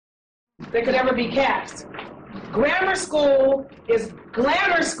that could ever be cast. Grammar school is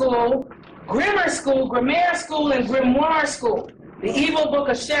glamour school, grimmer school, grammar school, and grimoire school. The evil book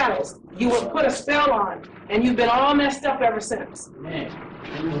of shadows. You will put a spell on, and you've been all messed up ever since.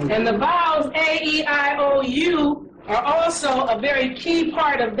 And the vowels A, E, I, O, U are also a very key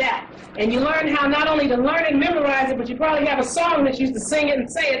part of that. And you learn how not only to learn and memorize it, but you probably have a song that you used to sing it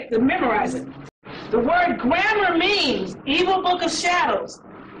and say it to memorize it. The word grammar means evil book of shadows,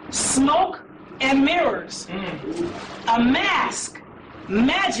 smoke and mirrors, a mask,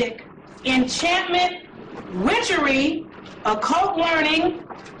 magic, enchantment, witchery, occult learning,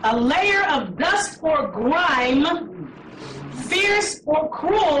 a layer of dust or grime, fierce or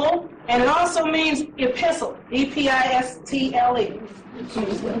cruel, and it also means epistle, E-P-I-S-T-L-E.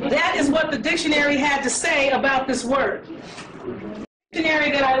 That is what the dictionary had to say about this word. The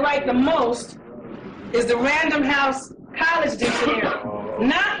dictionary that I like the most is the Random House College Dictionary,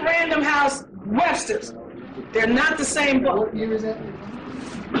 not Random House Webster's. They're not the same book. What year is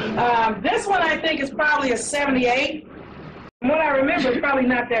that? This one I think is probably a 78. From what I remember, it's probably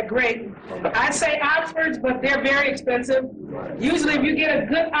not that great. I'd say Oxford's, but they're very expensive. Usually if you get a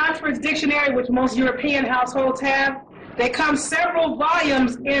good Oxford's dictionary, which most European households have, they come several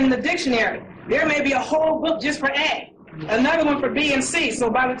volumes in the dictionary. There may be a whole book just for A, another one for B and C. So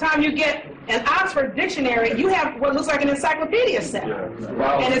by the time you get an Oxford dictionary, you have what looks like an encyclopedia set.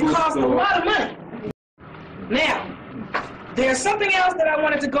 And it costs a lot of money. Now, there's something else that I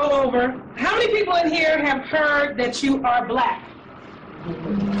wanted to go over. How many people in here have heard that you are black?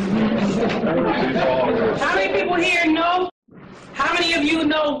 How many people here know? How many of you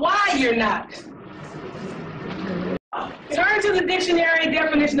know why you're not? Turn to the dictionary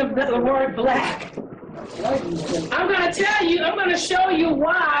definition of the word black. I'm going to tell you, I'm going to show you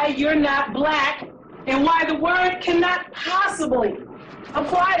why you're not black and why the word cannot possibly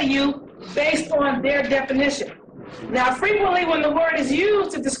apply to you based on their definition. Now, frequently when the word is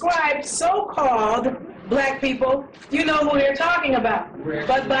used to describe so-called black people, you know who they're talking about.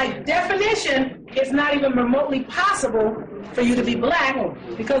 But by definition, it's not even remotely possible for you to be black,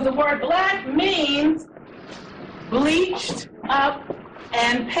 because the word black means bleached up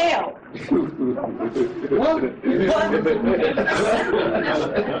and pale.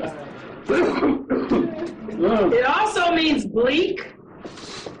 It also means bleak.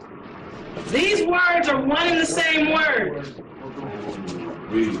 These words are one and the same word.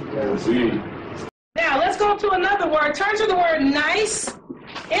 Now, let's go to another word. Turn to the word nice,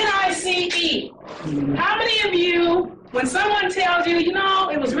 N-I-C-E. How many of you, when someone tells you, you know,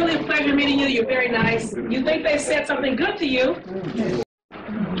 it was really a pleasure meeting you, you're very nice, you think they said something good to you?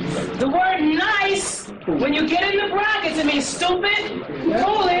 The word nice, when you get in the brackets, it means stupid,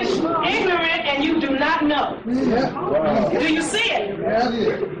 foolish, ignorant, and you do not know. Do you see it?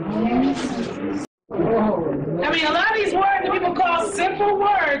 I mean, a lot of these words that people call simple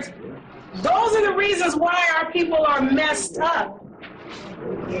words, those are the reasons why our people are messed up.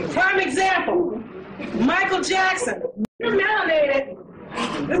 Prime example, Michael Jackson. You're melanated.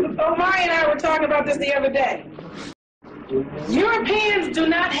 Omari and I were talking about this the other day. Europeans do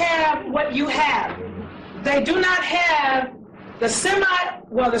not have what you have. They do not have the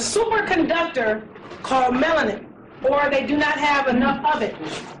superconductor called melanin, or they do not have enough of it.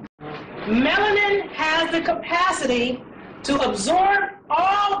 Melanin has the capacity to absorb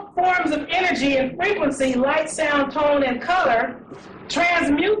all forms of energy and frequency, light, sound, tone, and color,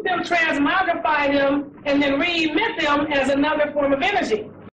 transmute them, transmogrify them, and then re-emit them as another form of energy.